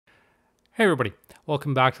Hey everybody,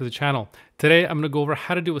 welcome back to the channel. Today I'm going to go over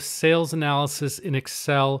how to do a sales analysis in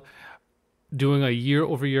Excel, doing a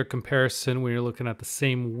year-over-year comparison when you're looking at the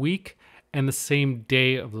same week and the same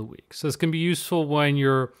day of the week. So this can be useful when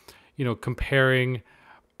you're, comparing,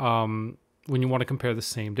 when you want to compare the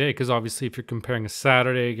same day, because obviously if you're comparing a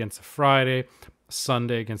Saturday against a Friday, a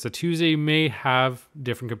Sunday against a Tuesday, you may have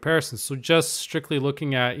different comparisons. So just strictly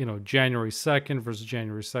looking at, January 2nd versus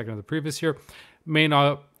January 2nd of the previous year may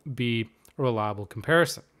not be a reliable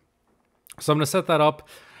comparison. So I'm going to set that up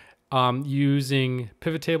using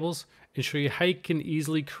pivot tables and show you how you can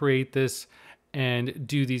easily create this and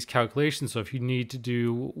do these calculations. So if you need to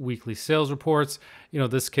do weekly sales reports,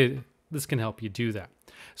 this can help you do that.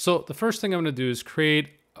 So the first thing I'm going to do is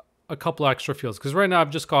create a couple extra fields, because right now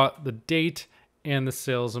I've just got the date and the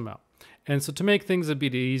sales amount. And so to make things a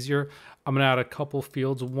bit easier, I'm going to add a couple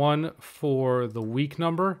fields, one for the week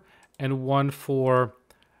number and one for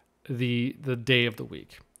the day of the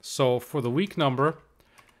week. So for the week number,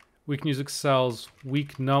 we can use Excel's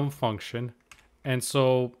week num function. And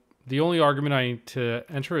so the only argument I need to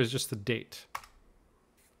enter is just the date.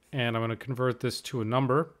 And I'm going to convert this to a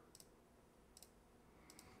number.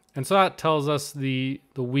 And so that tells us the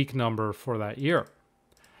week number for that year.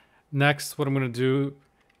 Next, what I'm going to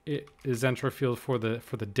do is enter a field for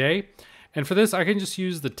the day. And for this, I can just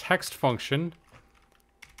use the text function,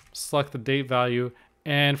 select the date value,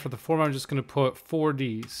 and for the format, I'm just going to put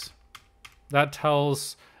 4Ds. That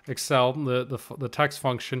tells Excel, the text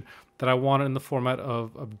function, that I want it in the format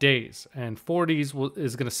of days. And 4Ds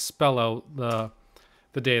is going to spell out the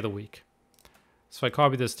day of the week. So I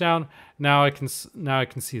copy this down. Now I can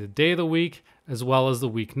see the day of the week as well as the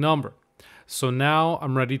week number. So now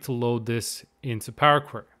I'm ready to load this into Power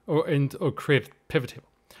Query or create a pivot table.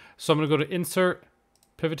 So I'm going to go to Insert,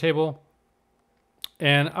 Pivot Table,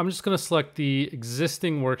 and I'm just going to select the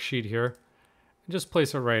existing worksheet here and just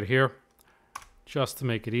place it right here just to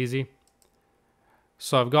make it easy.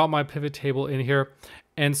 So I've got my pivot table in here.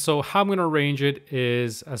 And so how I'm going to arrange it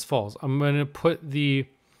is as follows. I'm going to put in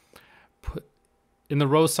the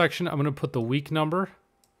row section, I'm going to put the week number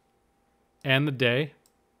and the day.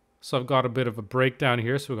 So I've got a bit of a breakdown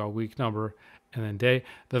here. So we've got week number and then day.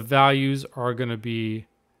 The values are going to be,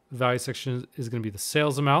 the value section is going to be the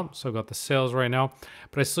sales amount. So I've got the sales right now,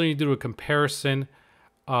 but I still need to do a comparison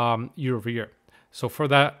year over year. So for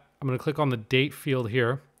that, I'm going to click on the date field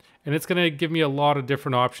here, and it's going to give me a lot of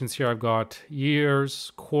different options here. I've got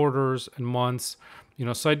years, quarters, and months,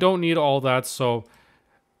 so I don't need all that. So,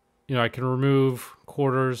 I can remove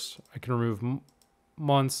quarters, I can remove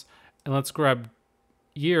months, and let's grab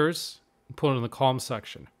years and put it in the column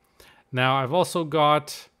section. Now I've also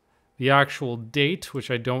got the actual date, which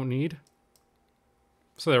I don't need.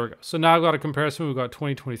 So there we go. So now I've got a comparison. We've got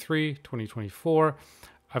 2023, 2024.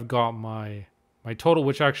 I've got my total,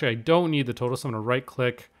 which actually I don't need the total. So I'm going to right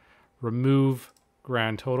click, remove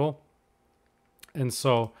grand total. And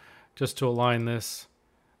so just to align this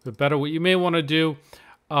a bit better, what you may want to do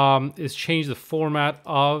is change the format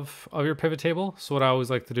of your pivot table. So what I always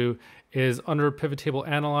like to do is under pivot table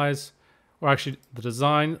analyze, or actually the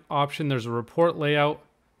design option, there's a report layout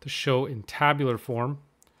to show in tabular form.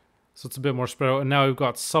 So it's a bit more spread out. And now we've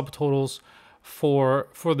got subtotals for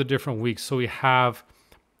the different weeks. So we have,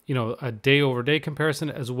 a day over day comparison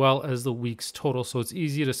as well as the week's total. So it's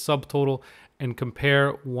easy to subtotal and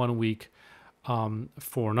compare one week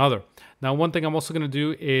for another. Now, one thing I'm also going to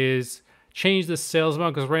do is change the sales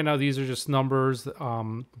amount, because right now these are just numbers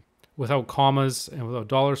without commas and without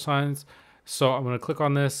dollar signs. So I'm going to click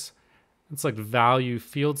on this. It's like value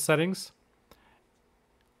field settings.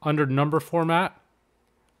 Under number format,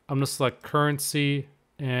 I'm going to select currency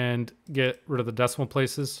and get rid of the decimal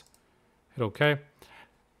places. Hit OK.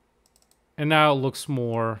 And now it looks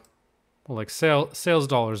more like sales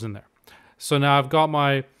dollars in there. So now I've got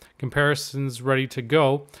my comparisons ready to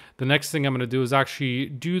go. The next thing I'm going to do is actually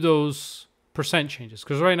do those percent changes,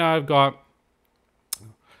 because right now I've got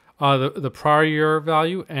the prior year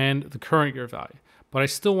value and the current year value, but I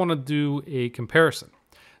still want to do a comparison.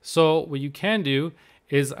 So what you can do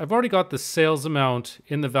is I've already got the sales amount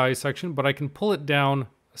in the value section, but I can pull it down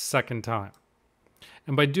a second time.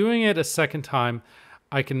 And by doing it a second time,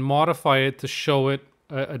 I can modify it to show it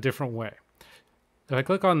a different way. If I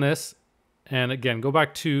click on this, and again, go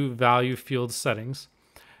back to value field settings,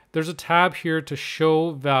 there's a tab here to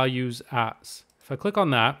show values as. If I click on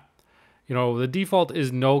that, the default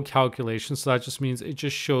is no calculation. So that just means it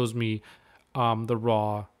just shows me the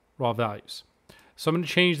raw values. So I'm going to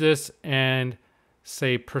change this and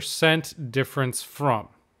say percent difference from,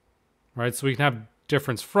 right? So we can have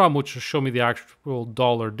difference from, which will show me the actual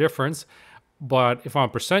dollar difference. But if I'm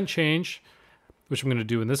percent change, which I'm going to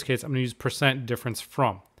do in this case, I'm going to use percent difference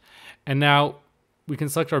from. And now we can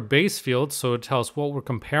select our base field, so it tells us what we're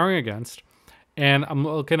comparing against. And I'm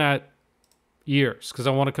looking at years because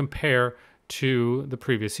I want to compare to the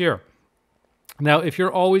previous year. Now, if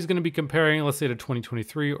you're always going to be comparing, let's say to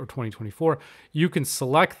 2023 or 2024, you can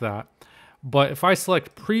select that. But if I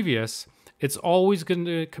select previous, it's always going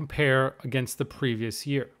to compare against the previous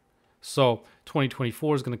year. So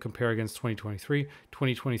 2024 is going to compare against 2023.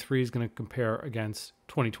 2023 is going to compare against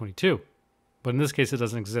 2022. But in this case, it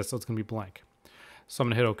doesn't exist, so it's going to be blank. So I'm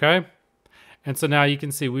going to hit OK. And so now you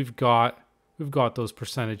can see we've got those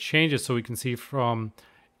percentage changes. So we can see from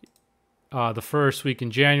the first week in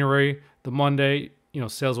January, the Monday,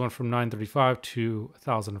 sales went from 935 to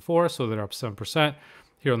 1,004, so they're up 7%.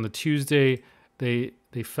 Here on the Tuesday, they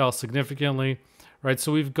fell significantly, right?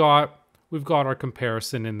 So we've got our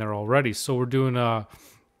comparison in there already. So we're doing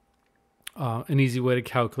an easy way to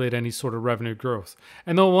calculate any sort of revenue growth.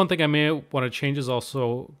 And the one thing I may want to change is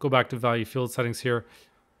also go back to value field settings here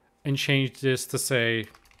and change this to say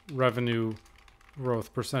revenue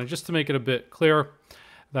growth percentage, just to make it a bit clearer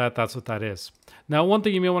that that's what that is. Now, one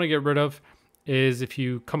thing you may want to get rid of is if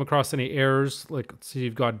you come across any errors, like let's see,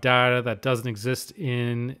 you've got data that doesn't exist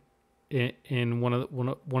in one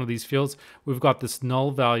of these fields. We've got this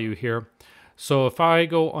null value here. So if I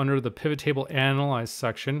go under the pivot table analyze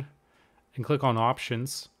section and click on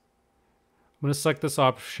options, I'm going to select this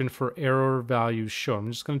option for error values shown.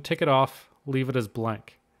 I'm just going to tick it off, leave it as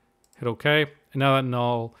blank. Hit OK, and now that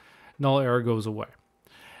null error goes away.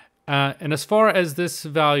 And as far as this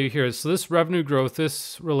value here, so this revenue growth,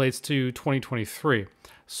 this relates to 2023.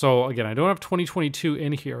 So again, I don't have 2022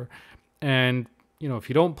 in here. And if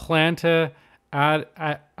you don't plan to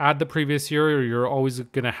add the previous year, or you're always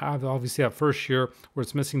going to have obviously that first year where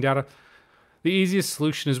it's missing data, the easiest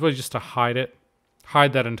solution is really just to hide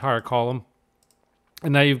that entire column.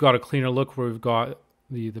 And now you've got a cleaner look where we've got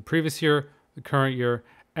the previous year, the current year,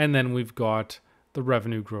 and then we've got the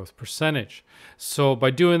revenue growth percentage. So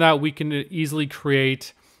by doing that, we can easily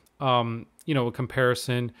create, a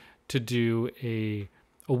comparison to do a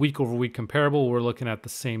week over week comparable. We're looking at the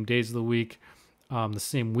same days of the week, the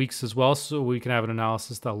same weeks as well. So we can have an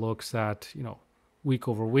analysis that looks at, week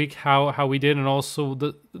over week, how we did, and also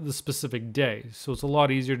the specific day. So it's a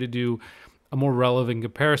lot easier to do a more relevant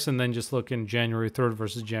comparison than just looking January 3rd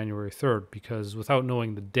versus January 3rd, because without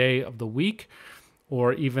knowing the day of the week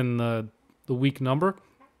or even the week number,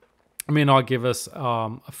 it may not give us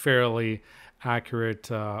a fairly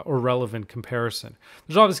accurate or relevant comparison.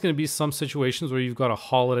 There's obviously going to be some situations where you've got a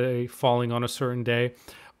holiday falling on a certain day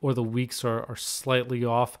or the weeks are slightly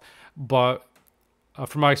off, but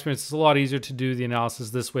from my experience, it's a lot easier to do the analysis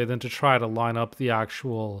this way than to try to line up the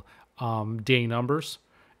actual day numbers,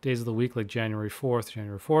 days of the week, like January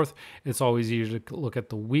 4th. It's always easier to look at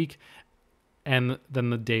the week and then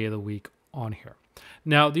the day of the week on here.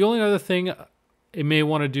 Now, the only other thing it may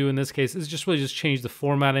want to do in this case is just change the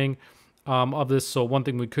formatting of this. So one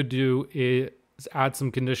thing we could do is add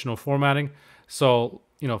some conditional formatting. So,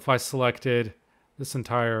 if I selected this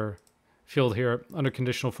entire field here under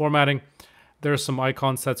conditional formatting, there are some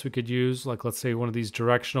icon sets we could use, like let's say one of these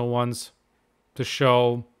directional ones to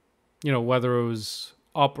show, whether it was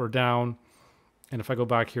up or down. And if I go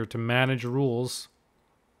back here to manage rules,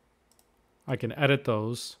 I can edit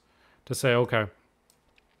those to say, okay,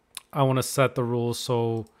 I want to set the rules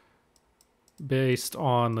so based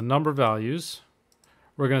on the number values,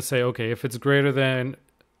 we're going to say, okay, if it's greater than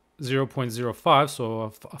 0.05, so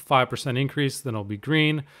a 5% increase, then it'll be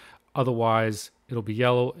green. Otherwise, it'll be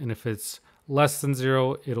yellow. And if it's less than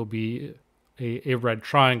 0, it'll be a red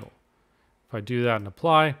triangle. If I do that and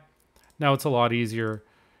apply, now it's a lot easier,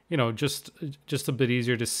 just a bit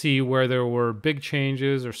easier to see where there were big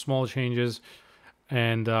changes or small changes,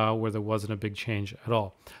 and where there wasn't a big change at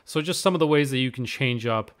all. So just some of the ways that you can change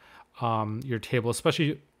up your table,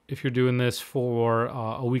 especially if you're doing this for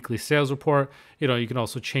a weekly sales report. You can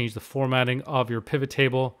also change the formatting of your pivot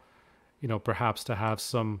table, perhaps to have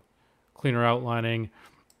some cleaner outlining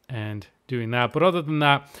and doing that. But other than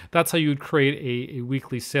that, that's how you would create a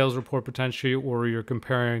weekly sales report potentially, or you're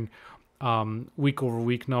comparing week over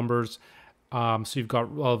week numbers. So you've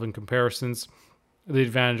got relevant comparisons. The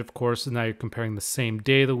advantage, of course, is now you're comparing the same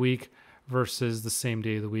day of the week versus the same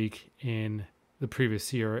day of the week in the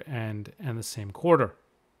previous year and the same quarter.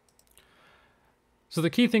 So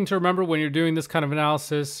the key thing to remember when you're doing this kind of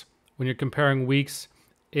analysis, when you're comparing weeks,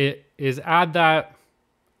 it is add that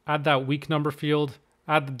week number field,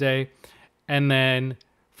 add the day, and then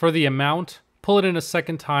for the amount, pull it in a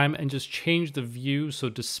second time and just change the view so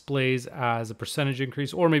it displays as a percentage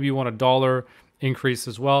increase, or maybe you want a dollar increase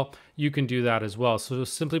as well, you can do that as well. So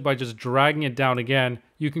simply by just dragging it down again,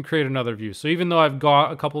 you can create another view. So even though I've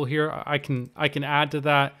got a couple here, I can add to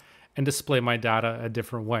that and display my data a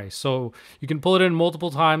different way. So you can pull it in multiple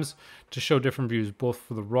times to show different views, both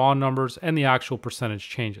for the raw numbers and the actual percentage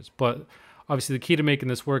changes. But obviously the key to making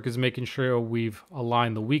this work is making sure we've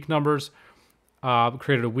aligned the week numbers,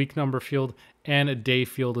 created a week number field and a day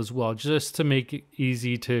field as well, just to make it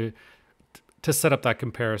easy to set up that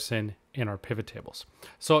comparison in our pivot tables.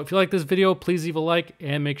 So if you like this video, please leave a like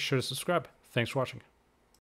and make sure to subscribe. Thanks for watching.